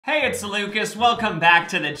Hey, it's Lucas. Welcome back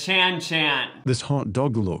to the Chan Chan. This hot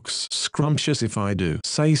dog looks scrumptious if I do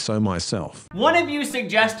say so myself. One of you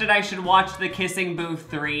suggested I should watch The Kissing Booth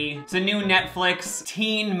 3. It's a new Netflix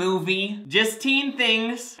teen movie, just teen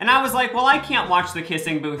things. And I was like, well, I can't watch The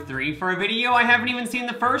Kissing Booth 3 for a video. I haven't even seen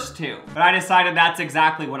the first two. But I decided that's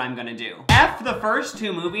exactly what I'm gonna do. F the first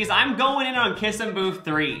two movies, I'm going in on Kissing Booth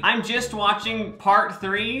 3. I'm just watching part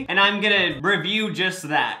 3, and I'm gonna review just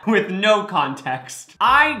that, with no context.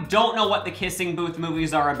 I don't know what the Kissing Booth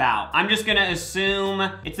movies are about. I'm just gonna assume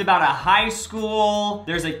it's about a high school,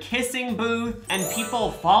 there's a kissing booth, and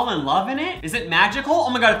people fall in love in it? Is it magical? Oh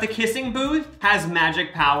my god, if the kissing booth has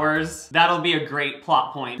magic powers, that'll be a great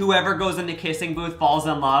plot point. Whoever goes in the kissing booth falls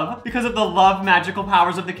in love because of the love magical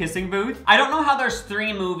powers of the kissing booth. I don't know how there's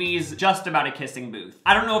 3 movies just about a kissing booth.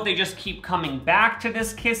 I don't know if they just keep coming back to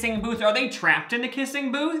this kissing booth. Are they trapped in the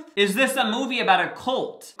kissing booth? Is this a movie about a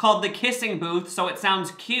cult called The Kissing Booth, so it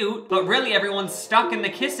sounds cute, but really everyone's stuck in the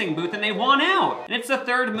kissing booth and they want out? And it's the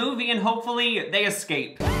 3rd movie and hopefully they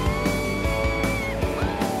escape.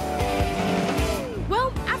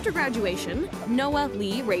 After graduation, Noah,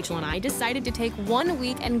 Lee, Rachel, and I decided to take 1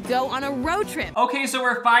 week and go on a road trip. Okay, so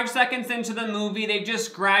we're 5 seconds into the movie. They've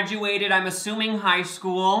just graduated, I'm assuming high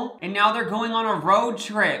school, and now they're going on a road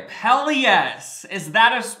trip. Hell yes! Is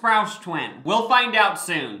that a Sprouse twin? We'll find out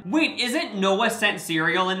soon. Wait, isn't Noah sent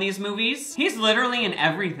cereal in these movies? He's literally in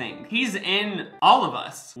everything. He's in all of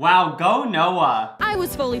us. Wow, go Noah. I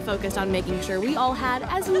was fully focused on making sure we all had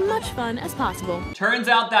as much fun as possible. Turns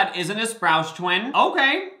out that isn't a Sprouse twin.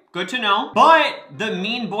 Okay. Good to know. But the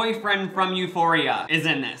mean boyfriend from Euphoria is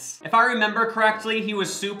in this. If I remember correctly, he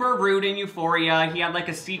was super rude in Euphoria. He had like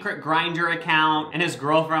a secret Grindr account and his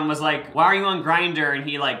girlfriend was like, why are you on Grindr? And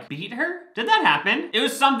he like beat her? Did that happen? It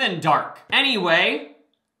was something dark. Anyway,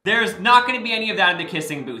 there's not gonna be any of that in the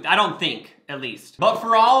kissing booth. I don't think, at least. But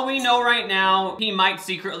for all we know right now, he might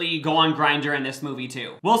secretly go on Grindr in this movie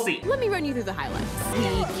too. We'll see. Let me run you through the highlights.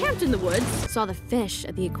 We camped in the woods, saw the fish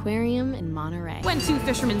at the aquarium in Monterey, went to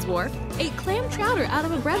Fisherman's Wharf, ate clam chowder out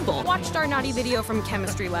of a bread bowl, watched our naughty video from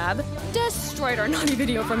Chemistry Lab, destroyed our naughty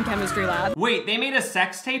video from Chemistry Lab. Wait, they made a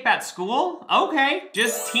sex tape at school? Okay,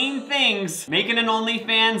 just teen things. Making an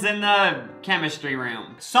OnlyFans in the chemistry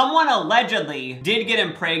room. Someone allegedly did get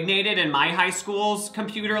impregnated in my high school's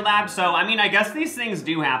computer lab, so I mean, I guess these things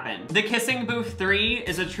do happen. The Kissing Booth 3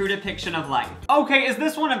 is a true depiction of life. Okay, is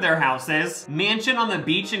this one of their houses? Mansion on the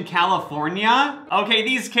beach in California? Okay,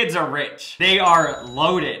 these kids are rich. They are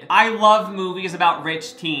loaded. I love movies about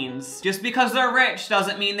rich teens. Just because they're rich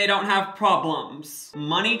doesn't mean they don't have problems.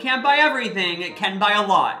 Money can't buy everything, it can buy a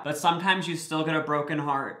lot. But sometimes you still get a broken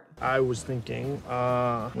heart. I was thinking,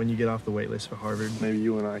 when you get off the wait list for Harvard, maybe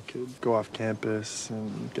you and I could go off campus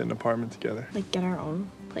and get an apartment together. Like get our own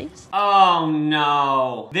place? Oh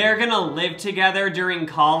no. They're gonna live together during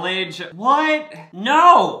college? What?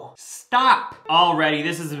 No! Stop already.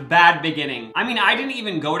 This is a bad beginning. I mean, I didn't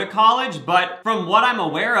even go to college, but from what I'm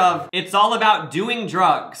aware of, it's all about doing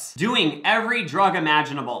drugs. Doing every drug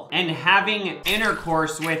imaginable and having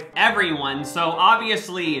intercourse with everyone. So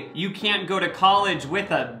obviously you can't go to college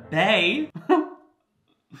with a bae.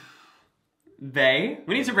 Bae?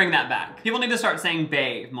 We need to bring that back. People need to start saying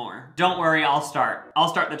bae more. Don't worry, I'll start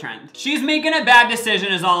the trend. She's making a bad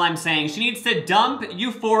decision is all I'm saying. She needs to dump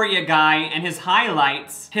Euphoria guy and his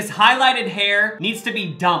highlights. His highlighted hair needs to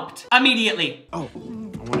be dumped immediately. Oh,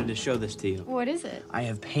 I wanted to show this to you. What is it? I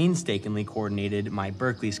have painstakingly coordinated my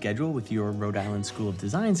Berkeley schedule with your Rhode Island School of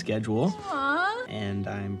Design schedule. Aww. And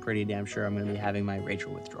I'm pretty damn sure I'm gonna be having my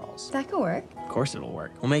Rachel withdrawals. That could work. Of course it'll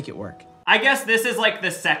work. We'll make it work. I guess this is like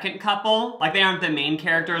the second couple. Like they aren't the main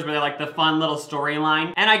characters, but they're like the fun little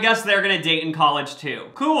storyline. And I guess they're gonna date in college too.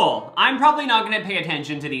 Cool. I'm probably not gonna pay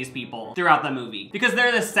attention to these people throughout the movie because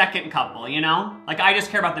they're the second couple, you know? Like I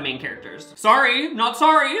just care about the main characters. Sorry, not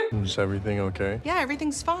sorry. Is everything okay? Yeah,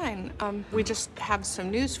 everything's fine. We just have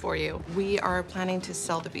some news for you. We are planning to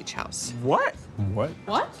sell the beach house. What? What?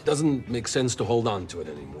 What? Doesn't make sense to hold on to it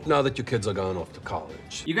anymore, now that your kids are gone off to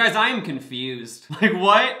college. You guys, I am confused. Like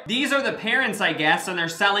what? These are the parents, I guess, and they're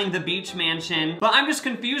selling the beach mansion. But I'm just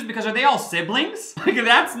confused because are they all siblings? Like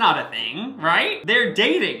that's not a thing, right? They're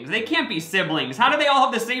dating. They can't be siblings. How do they all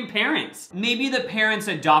have the same parents? Maybe the parents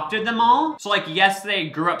adopted them all. So like, yes, they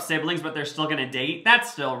grew up siblings, but they're still gonna date.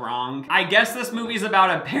 That's still wrong. I guess this movie's about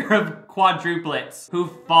a pair of quadruplets who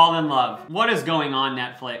fall in love. What is going on,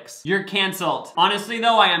 Netflix? You're canceled. Honestly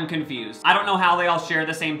though, I am confused. I don't know how they all share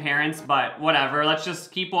the same parents, but whatever, let's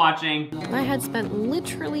just keep watching. I had spent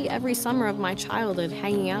literally every summer of my childhood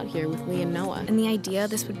hanging out here with Lee and Noah, and the idea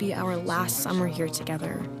this would be our last summer here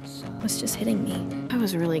together was just hitting me. I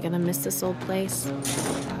was really gonna miss this old place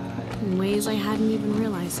in ways I hadn't even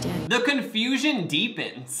realized yet. The confusion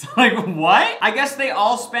deepens. Like, what? I guess they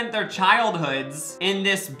all spent their childhoods in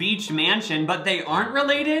this beach mansion, but they aren't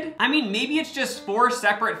related? I mean, maybe it's just 4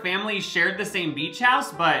 separate families shared the same beach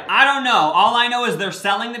house, but I don't know. All I know is they're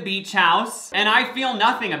selling the beach house, and I feel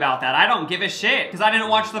nothing about that. I don't give a shit, because I didn't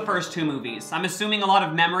watch the first 2 movies. I'm assuming a lot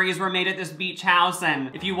of memories were made at this beach house, and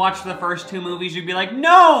if you watched the first 2 movies, you'd be like,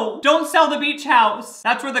 no, don't sell the beach house.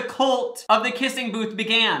 That's where the cult of the kissing booth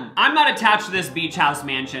began. I'm not attached to this beach house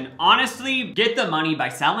mansion. Honestly, get the money by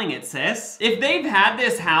selling it, sis. If they've had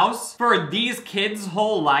this house for these kids'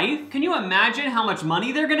 whole life, can you imagine how much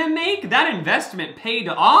money they're gonna make? That investment paid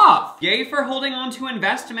off. Yay for holding on to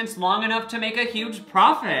investments long enough to make a huge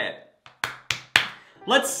profit.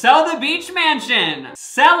 Let's sell the beach mansion.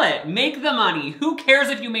 Sell it, make the money. Who cares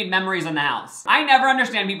if you made memories in the house? I never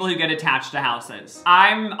understand people who get attached to houses.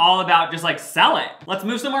 I'm all about just like, sell it. Let's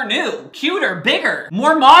move somewhere new, cuter, bigger,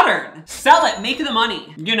 more modern. Sell it, make the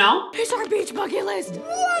money, you know? It's our beach bucket list.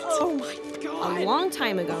 What? Oh my God. A long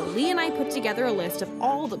time ago, Lee and I put together a list of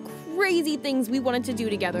all the crazy things we wanted to do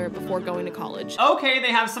together before going to college. Okay,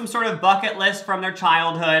 they have some sort of bucket list from their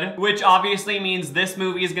childhood, which obviously means this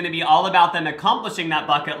movie is gonna be all about them accomplishing that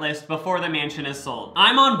bucket list before the mansion is sold.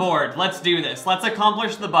 I'm on board, let's do this. Let's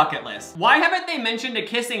accomplish the bucket list. Why haven't they mentioned a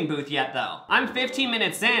kissing booth yet though? I'm 15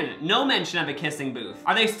 minutes in, no mention of a kissing booth.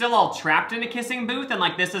 Are they still all trapped in a kissing booth and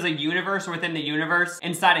like this is a universe within the universe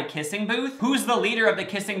inside a kissing booth? Who's the leader of the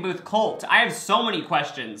kissing booth cult? I have so many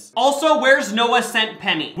questions. Also, where's Noah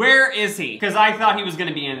Centineo? Where is he? Because I thought he was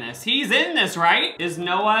gonna be in this. He's in this, right? Is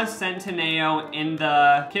Noah Centineo in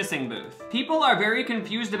the kissing booth? People are very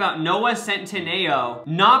confused about Noah Centineo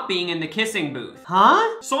not being in the kissing booth.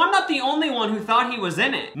 Huh? So I'm not the only one who thought he was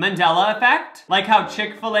in it. Mandela effect? Like how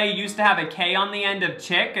Chick-fil-A used to have a K on the end of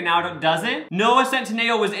chick and now it doesn't? Noah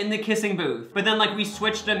Centineo was in the kissing booth, but then like we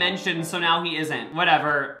switched dimensions so now he isn't.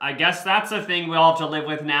 Whatever, I guess that's a thing we all have to live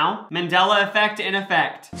with now. Mandela effect in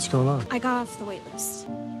effect. What's going on? I got off the wait list.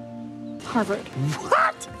 Harvard.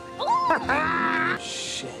 What?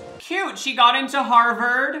 Shit. Cute, she got into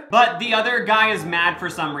Harvard, but the other guy is mad for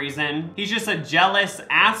some reason. He's just a jealous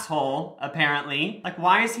asshole, apparently. Like,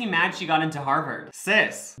 why is he mad she got into Harvard?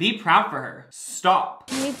 Sis, be proud for her. Stop.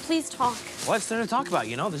 Can we please talk? What's there to talk about,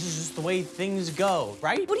 you know? This is just the way things go,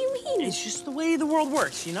 right? What do you mean? It's just the way the world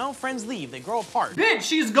works, you know? Friends leave, they grow apart. Bitch,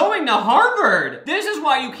 she's going to Harvard. This is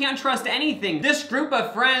why you can't trust anything. This group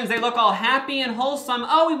of friends, they look all happy and wholesome.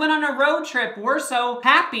 Oh, we went on a road trip. We're so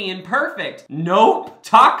happy and perfect. Nope,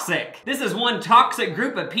 toxic. This is one toxic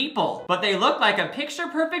group of people, but they look like a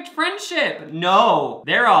picture-perfect friendship. No,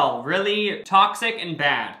 they're all really toxic and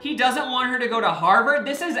bad. He doesn't want her to go to Harvard.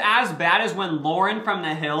 This is as bad as when Lauren from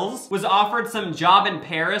the Hills was offered some job in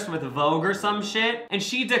Paris with Vogue or some shit, and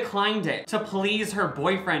she declined it to please her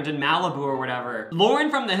boyfriend in Malibu or whatever.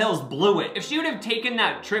 Lauren from the Hills blew it. If she would have taken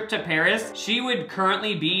that trip to Paris, she would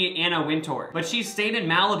currently be Anna Wintour, but she stayed in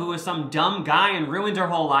Malibu with some dumb guy and ruined her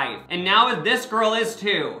whole life. And now this girl is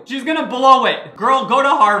too. She's gonna blow it. Girl, go to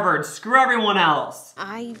Harvard. Screw everyone else.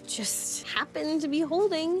 I just happen to be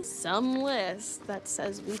holding some list that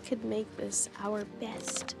says we could make this our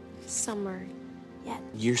best summer yet.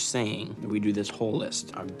 You're saying that we do this whole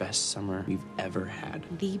list, our best summer we've ever had.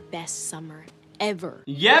 The best summer ever.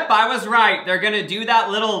 Yep, I was right. They're gonna do that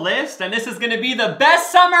little list, and this is gonna be the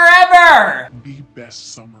best summer ever! The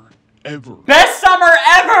best summer ever. Best summer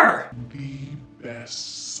ever! The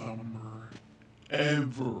best summer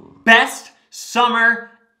ever. Best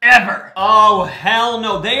summer ever. Oh, hell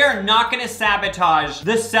no. They are not gonna sabotage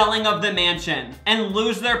the selling of the mansion and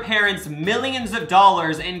lose their parents millions of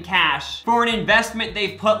dollars in cash for an investment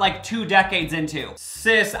they've put like 2 decades into.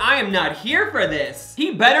 Sis, I am not here for this.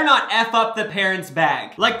 He better not F up the parents'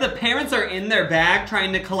 bag. Like the parents are in their bag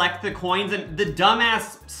trying to collect the coins and the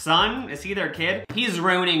dumbass son, is he their kid? He's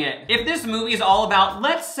ruining it. If this movie is all about,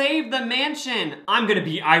 let's save the mansion, I'm gonna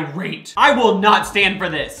be irate. I will not stand for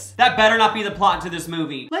this. That better not be the plot to this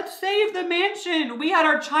movie. Let's save the mansion. We had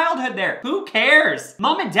our childhood there. Who cares?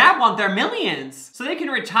 Mom and dad want their millions so they can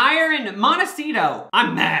retire in Montecito.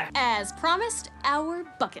 I'm mad. As promised, our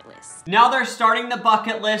bucket list. Now they're starting the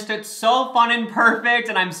bucket list. It's so fun and perfect,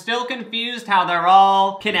 and I'm still confused how they're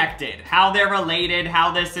all connected, how they're related,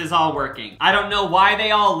 how this is all working. I don't know why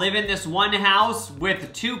they all live in this one house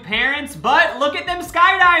with 2 parents, but look at them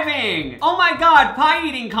skydiving. Oh my God, pie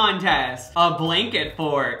eating contest. A blanket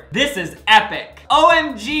fort. This is epic.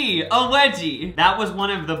 OMG, a wedgie. That was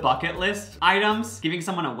one of the bucket list items, giving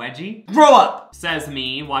someone a wedgie. Grow up, says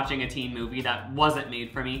me, watching a teen movie that wasn't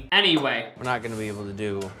made for me. Anyway. We're not gonna be able to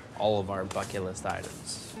do all of our bucket list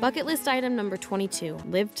items. Bucket list item number 22,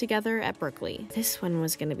 live together at Berkeley. This one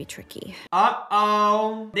was gonna be tricky.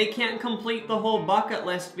 Uh-oh. They can't complete the whole bucket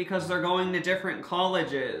list because they're going to different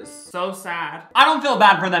colleges. So sad. I don't feel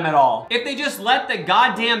bad for them at all. If they just let the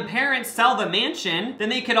goddamn parents sell the mansion, then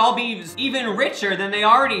they could all be even richer than they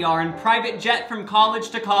already are and private jet from college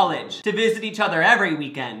to college to visit each other every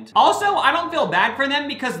weekend. Also, I don't feel bad for them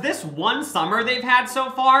because this one summer they've had so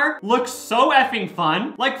far looks so effing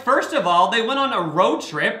fun. Like, first of all, they went on a road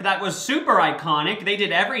trip that was super iconic. They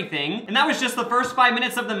did everything, and that was just the first 5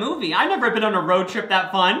 minutes of the movie. I've never been on a road trip that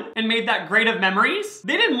fun and made that great of memories.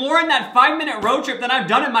 They did more in that 5-minute road trip than I've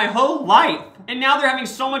done in my whole life. And now they're having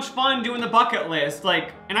so much fun doing the bucket list.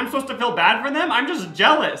 Like, and I'm supposed to feel bad for them? I'm just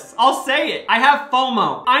jealous. I'll say it. I have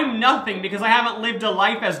FOMO. I'm nothing because I haven't lived a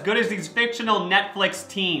life as good as these fictional Netflix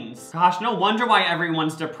teens. Gosh, no wonder why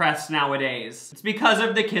everyone's depressed nowadays. It's because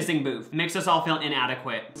of the kissing booth. It makes us all feel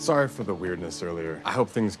inadequate. Sorry for the weirdness earlier. I hope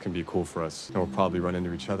things can be cool for us, and we'll probably run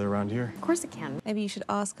into each other around here. Of course it can. Maybe you should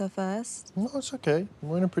ask her first. No, it's okay.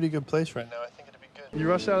 We're in a pretty good place right now. I think it'll be good. You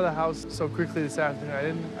rushed out of the house so quickly this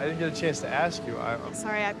afternoon. I didn't get a chance to ask you.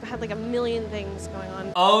 Sorry, I had like a million things going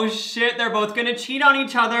on. Oh shit, they're both gonna cheat on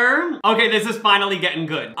each other. Okay, this is finally getting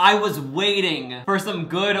good. I was waiting for some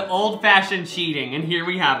good old-fashioned cheating, and here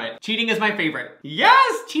we have it. Cheating is my favorite.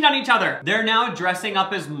 Yes, cheat on each other. They're now dressing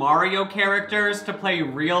up as Mario characters to play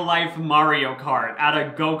real-life Mario Kart at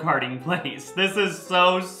a go-karting place. This is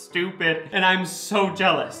so stupid, and I'm so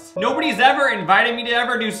jealous. Nobody's ever invited me to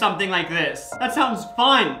ever do something like this. That sounds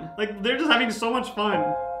fun. Like, they're just having so much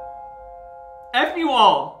fun. F you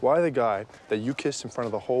all. Why the guy that you kissed in front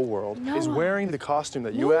of the whole world is wearing the costume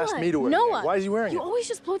that you asked me to wear? Noah, why is he wearing it? You always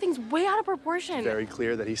just blow things way out of proportion. Very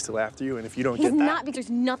clear that he's still after you, and if you don't He's get that... not, because there's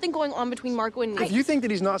nothing going on between Marco and me. If you think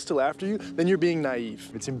that he's not still after you, then you're being naive.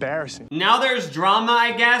 It's embarrassing. Now there's drama,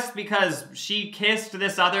 I guess, because she kissed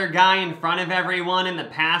this other guy in front of everyone in the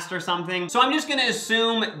past or something. So I'm just gonna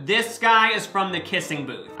assume this guy is from the kissing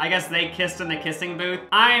booth. I guess they kissed in the kissing booth.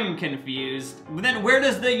 I'm confused. But then where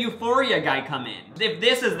does the Euphoria guy come in? If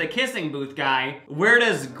this is the kissing booth guy, where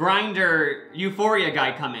does Grindr Euphoria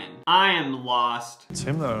guy come in? I am lost. It's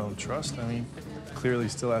him that I don't trust. I mean, clearly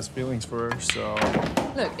still has feelings for her, so...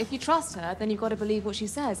 Look, if you trust her, then you've got to believe what she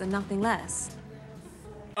says and nothing less.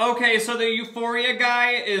 Okay, so the Euphoria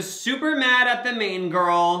guy is super mad at the main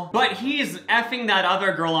girl, but he's effing that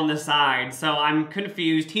other girl on the side, so I'm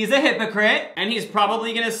confused. He's a hypocrite, and he's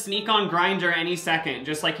probably gonna sneak on Grindr any second,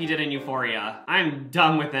 just like he did in Euphoria. I'm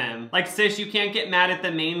done with him. Like, sis, you can't get mad at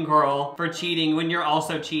the main girl for cheating when you're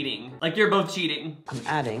also cheating. Like, you're both cheating. I'm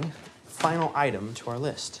adding final item to our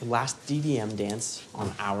list. The last DDM dance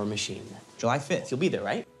on our machine. July 5th, you'll be there,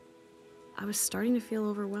 right? I was starting to feel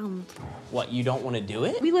overwhelmed. What, you don't want to do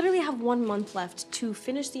it? We literally have 1 month left to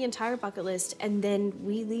finish the entire bucket list, and then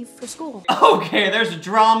we leave for school. Okay, there's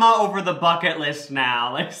drama over the bucket list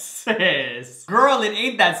now. Like, sis. Girl, it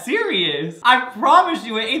ain't that serious. I promise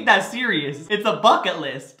you it ain't that serious. It's a bucket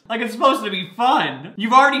list. Like, it's supposed to be fun.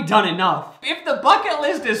 You've already done enough. If the bucket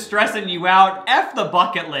list is stressing you out, F the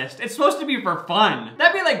bucket list. It's supposed to be for fun.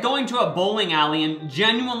 That'd be like going to a bowling alley and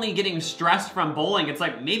genuinely getting stressed from bowling. It's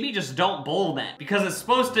like, maybe just don't bowl then. Because it's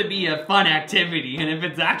supposed to be a fun activity, and if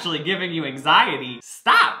it's actually giving you anxiety,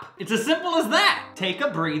 stop. It's as simple as that. Take a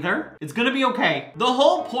breather. It's gonna be okay. The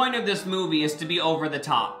whole point of this movie is to be over the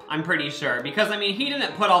top, I'm pretty sure. Because, I mean, he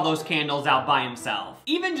didn't put all those candles out by himself.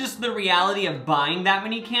 Even just the reality of buying that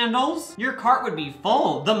many candles, your cart would be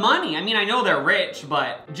full. The money, I mean, I know they're rich,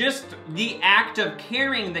 but just the act of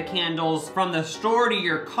carrying the candles from the store to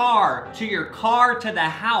your car to the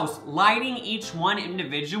house, lighting each one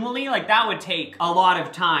individually, like that would take a lot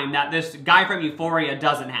of time that this guy from Euphoria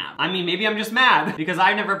doesn't have. I mean, maybe I'm just mad because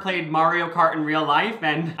I've never played Mario Kart in real life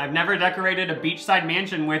and I've never decorated a beachside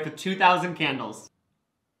mansion with 2,000 candles.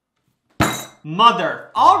 Mother.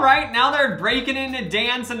 All right, now they're breaking into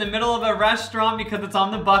dance in the middle of a restaurant because it's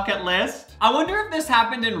on the bucket list. I wonder if this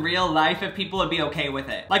happened in real life, if people would be okay with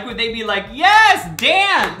it. Like, would they be like, yes,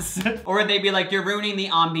 dance? Or would they be like, you're ruining the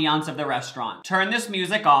ambiance of the restaurant. Turn this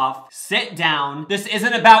music off, sit down. This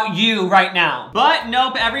isn't about you right now. But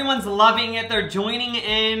nope, everyone's loving it. They're joining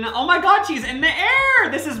in. Oh my God, she's in the air.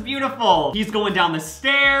 This is beautiful. He's going down the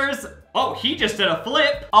stairs. Oh, he just did a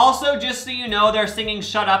flip. Also, just so you know, they're singing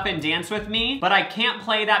Shut Up and Dance With Me, but I can't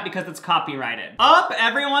play that because it's copyrighted. Up,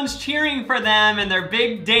 everyone's cheering for them and their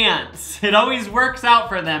big dance. It always works out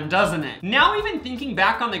for them, doesn't it? Now, even thinking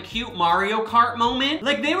back on the cute Mario Kart moment,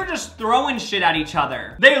 like they were just throwing shit at each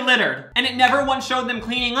other. They littered, and it never once showed them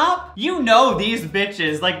cleaning up. You know these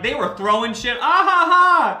bitches, like they were throwing shit, ah ha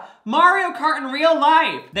ha. Mario Kart in real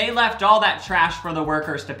life. They left all that trash for the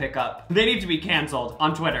workers to pick up. They need to be canceled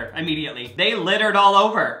on Twitter immediately. They littered all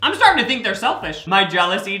over. I'm starting to think they're selfish. My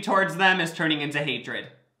jealousy towards them is turning into hatred.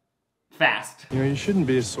 Fast. You know, you shouldn't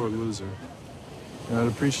be a sore loser. And I'd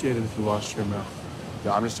appreciate it if you watched your mouth.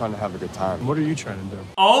 Yeah, I'm just trying to have a good time. What are you trying to do?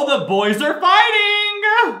 Oh, the boys are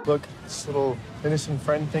fighting! Look, this little innocent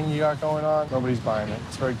friend thing you got going on, nobody's buying it.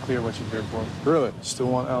 It's very clear what you're here for. Really? Still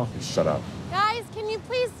want L? Shut up. Guys, can you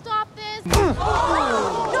please stop this?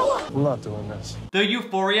 I'm not doing this. The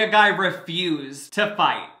Euphoria guy refused to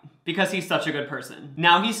fight because he's such a good person.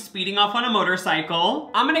 Now he's speeding off on a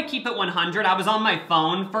motorcycle. I'm gonna keep it 100. I was on my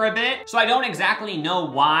phone for a bit, so I don't exactly know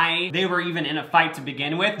why they were even in a fight to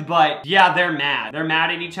begin with, but yeah, they're mad. They're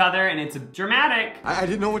mad at each other and it's dramatic. I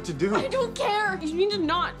didn't know what to do. I don't care. You need to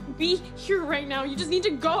not be here right now. You just need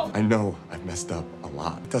to go. I know I've messed up a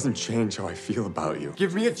lot. It doesn't change how I feel about you.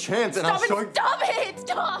 Give me a chance and I'll show you. Stop it!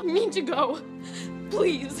 Stop! You need to go.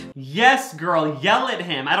 Please. Yes, girl, yell at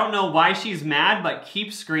him. I don't know why she's mad, but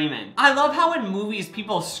keep screaming. I love how in movies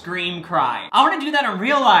people scream cry. I wanna do that in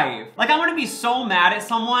real life. Like, I wanna be so mad at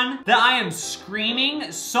someone that I am screaming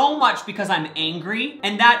so much because I'm angry,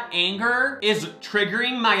 and that anger is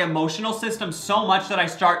triggering my emotional system so much that I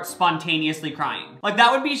start spontaneously crying. Like,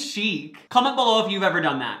 that would be chic. Comment below if you've ever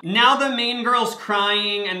done that. Now the main girl's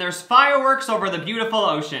crying, and there's fireworks over the beautiful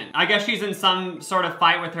ocean. I guess she's in some sort of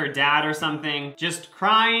fight with her dad or something. Just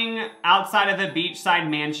crying outside of the beachside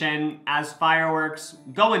mansion as fireworks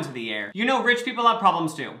go into the air. You know, rich people have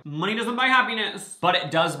problems too. Money doesn't buy happiness, but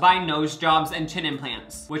it does buy nose jobs and chin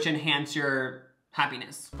implants, which enhance your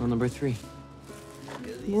happiness. Rule number 3.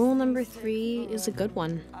 Rule number 3 is a good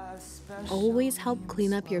one. Always help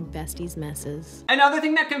clean up your bestie's messes. Another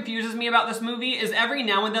thing that confuses me about this movie is every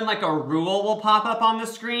now and then like a rule will pop up on the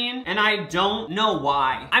screen and I don't know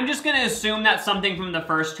why. I'm just gonna assume that's something from the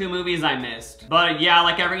first 2 movies I missed. But yeah,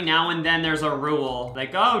 like every now and then there's a rule.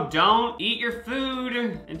 Like, oh, don't eat your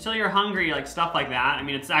food until you're hungry, like stuff like that. I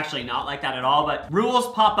mean, it's actually not like that at all, but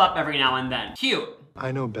rules pop up every now and then. Cute.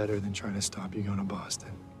 I know better than trying to stop you going to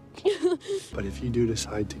Boston. But if you do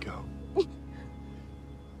decide to go,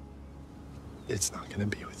 it's not gonna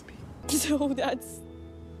be with me. So that's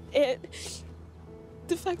it?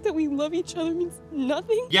 The fact that we love each other means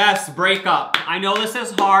nothing? Yes, break up. I know this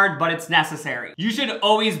is hard, but it's necessary. You should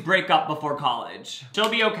always break up before college. She'll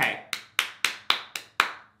be okay.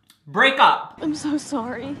 Break up. I'm so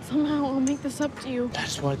sorry. Somehow I'll make this up to you.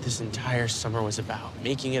 That's what this entire summer was about.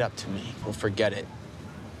 Making it up to me. Well, forget it.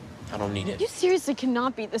 I don't need it. You seriously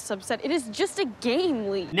cannot be this upset. It is just a game,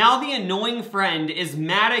 Lee. Now the annoying friend is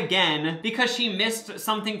mad again because she missed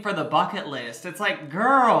something for the bucket list. It's like,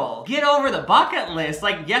 girl, get over the bucket list.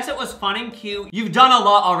 Like, yes, it was fun and cute. You've done a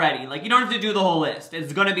lot already. Like, you don't have to do the whole list.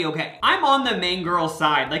 It's gonna be okay. I'm on the main girl's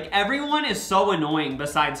side. Like, everyone is so annoying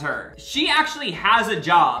besides her. She actually has a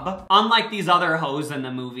job, unlike these other hoes in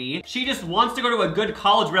the movie. She just wants to go to a good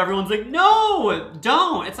college where everyone's like, no,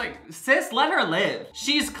 don't. It's like, sis, let her live.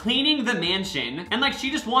 She's cleaning the mansion and like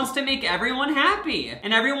she just wants to make everyone happy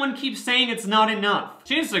and everyone keeps saying it's not enough.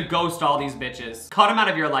 She needs to ghost all these bitches. Cut them out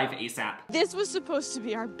of your life ASAP. This was supposed to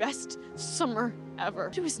be our best summer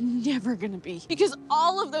ever. It was never gonna be. Because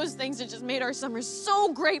all of those things that just made our summer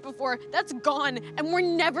so great before, that's gone and we're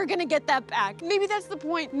never gonna get that back. Maybe that's the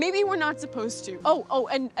point. Maybe we're not supposed to. Oh,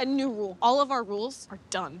 and a new rule. All of our rules are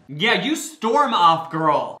done. Yeah, you storm off,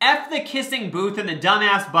 girl. F the kissing booth and the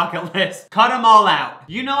dumbass bucket list. Cut them all out.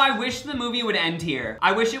 You know, I wish the movie would end here.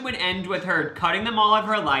 I wish it would end with her cutting them all of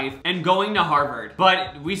her life and going to Harvard.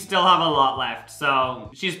 But we still have a lot left,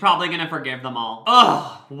 so she's probably gonna forgive them all.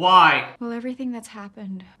 Ugh, why? Well, everything that's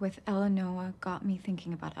happened with Elle and Noah got me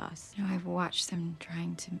thinking about us. You know, I've watched them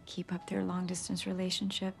trying to keep up their long-distance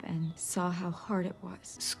relationship and saw how hard it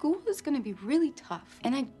was. School is gonna be really tough,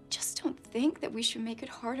 and I just don't think that we should make it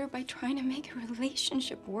harder by trying to make a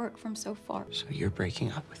relationship work from so far. So you're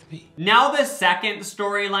breaking up with me? Now the second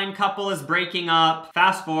storyline couple is breaking up.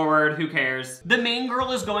 Fast forward, who cares? The main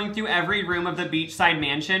girl is going through every room of the beachside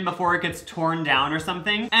mansion before it gets torn down or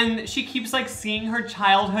something. And she keeps like seeing her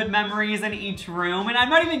childhood memories in each room. And I'm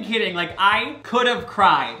not even kidding, like I could have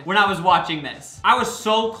cried when I was watching this. I was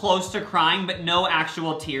so close to crying, but no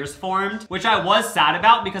actual tears formed, which I was sad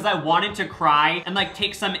about because I wanted to cry and like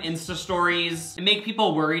take some Insta stories and make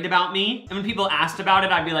people worried about me. And when people asked about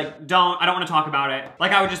it, I'd be like, I don't want to talk about it.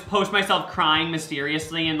 Like I would just post myself crying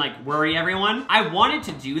mysteriously and like worry everyone. I wanted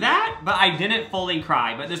to do that, but I didn't fully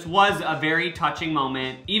cry. But this was a very touching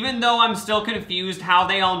moment. Even though I'm still confused how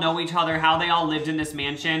they all know each other, how they all lived in this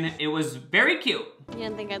mansion, it was very cute. You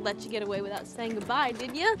didn't think I'd let you get away without saying goodbye,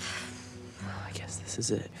 did you? I guess this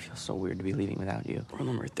is it. It feels so weird to be leaving without you. Rule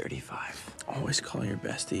number 35. Always call your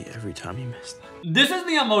bestie every time you miss them. This is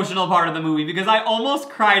the emotional part of the movie because I almost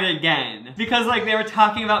cried again. Because like they were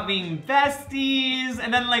talking about being besties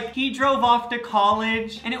and then like he drove off to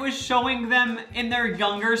college and it was showing them in their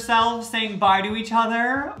younger selves saying bye to each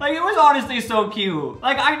other. Like it was honestly so cute.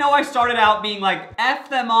 Like I know I started out being like, F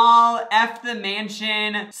them all, F the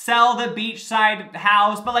mansion, sell the beachside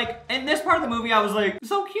house. But like in this part of the movie, I was like,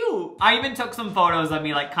 so cute. I even took some photos of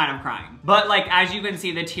me like kind of crying. But like as you can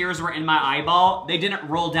see, the tears were in my eyeball. They didn't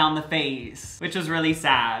roll down the face, which was really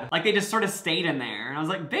sad. Like they just sort of stayed in there. And I was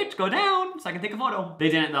like, bitch, go down so I can take a photo. They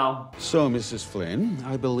didn't though. So, Mrs. Flynn,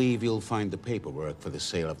 I believe you'll find the paperwork for the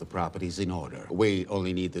sale of the properties in order. We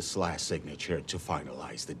only need this last signature to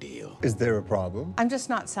finalize the deal. Is there a problem? I'm just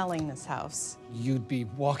not selling this house. You'd be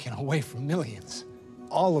walking away from millions.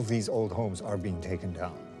 All of these old homes are being taken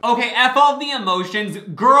down. Okay, F all the emotions.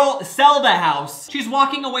 Girl, sell the house. She's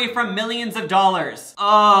walking away from millions of dollars.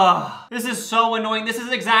 Ugh, this is so annoying. This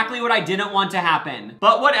is exactly what I didn't want to happen.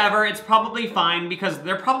 But whatever, it's probably fine because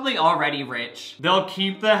they're probably already rich. They'll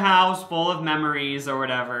keep the house full of memories or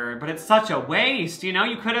whatever, but it's such a waste, you know?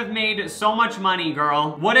 You could have made so much money,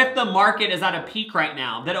 girl. What if the market is at a peak right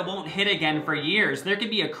now, that it won't hit again for years? There could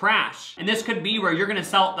be a crash. And this could be where you're gonna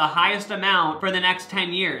sell the highest amount for the next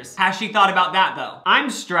 10 years. Has she thought about that though? I'm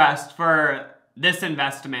stressed for this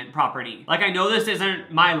investment property. Like I know this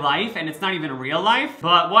isn't my life and it's not even real life,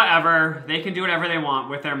 but whatever. They can do whatever they want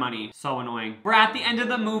with their money. So annoying. We're at the end of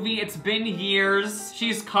the movie. It's been years.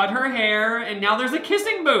 She's cut her hair and now there's a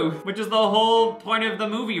kissing booth, which is the whole point of the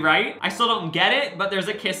movie, right? I still don't get it, but there's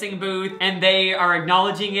a kissing booth and they are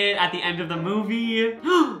acknowledging it at the end of the movie.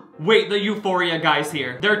 Wait, the Euphoria guy's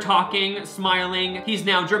here. They're talking, smiling. He's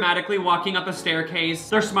now dramatically walking up a staircase.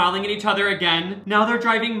 They're smiling at each other again. Now they're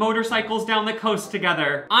driving motorcycles down the coast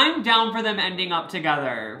together. I'm down for them ending up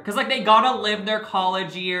together. Cause like they gotta live their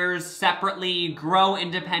college years separately, grow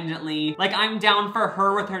independently. Like I'm down for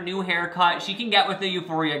her with her new haircut. She can get with the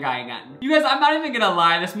Euphoria guy again. You guys, I'm not even gonna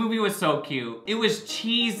lie. This movie was so cute. It was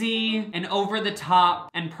cheesy and over the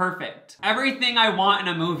top and perfect. Everything I want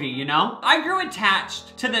in a movie, you know? I grew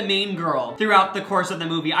attached to the main girl throughout the course of the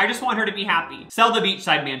movie. I just want her to be happy. Sell the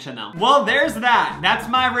beachside mansion though. Well, there's that. That's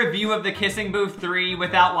my review of The Kissing Booth 3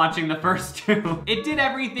 without watching the first two. It did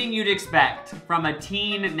everything you'd expect from a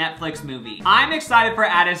teen Netflix movie. I'm excited for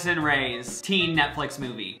Addison Rae's teen Netflix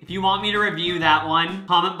movie. If you want me to review that one,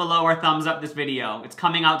 comment below or thumbs up this video. It's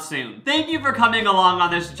coming out soon. Thank you for coming along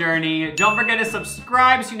on this journey. Don't forget to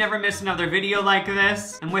subscribe so you never miss another video like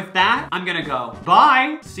this. And with that, I'm gonna go.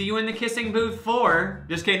 Bye. See you in The Kissing Booth 4.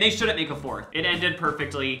 Just kidding, they shouldn't make a fourth. It ended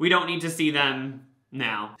perfectly. We don't need to see them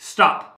now. Stop.